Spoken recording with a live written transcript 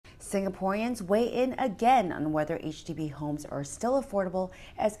Singaporeans weigh in again on whether HDB homes are still affordable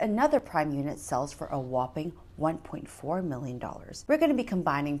as another prime unit sells for a whopping $1.4 million. We're going to be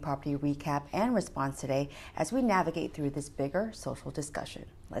combining property recap and response today as we navigate through this bigger social discussion.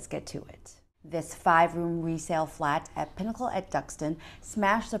 Let's get to it. This 5-room resale flat at Pinnacle at Duxton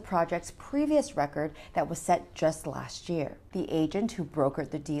smashed the project's previous record that was set just last year. The agent who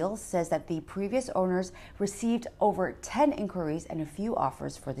brokered the deal says that the previous owners received over 10 inquiries and a few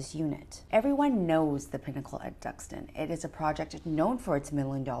offers for this unit. Everyone knows the Pinnacle at Duxton. It is a project known for its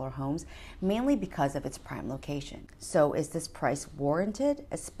million-dollar homes, mainly because of its prime location. So is this price warranted,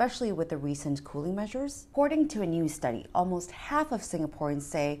 especially with the recent cooling measures? According to a new study, almost half of Singaporeans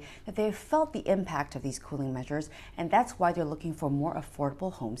say that they have felt the impact of these cooling measures, and that's why they're looking for more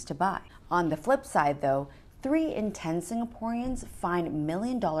affordable homes to buy. On the flip side, though, 3 in 10 Singaporeans find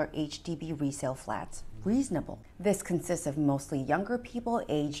million-dollar HDB resale flats reasonable. This consists of mostly younger people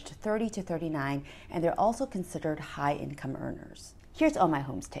aged 30 to 39, and they're also considered high-income earners. Here's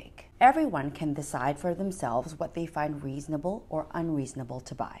Ohmyhome's take. Everyone can decide for themselves what they find reasonable or unreasonable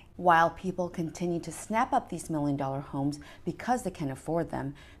to buy. While people continue to snap up these million-dollar homes because they can afford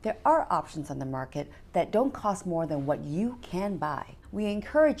them, there are options on the market that don't cost more than what you can buy. We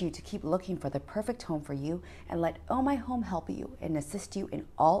encourage you to keep looking for the perfect home for you and let Ohmyhome help you and assist you in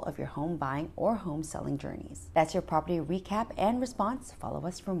all of your home buying or home selling journeys. That's your property recap and response. Follow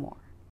us for more.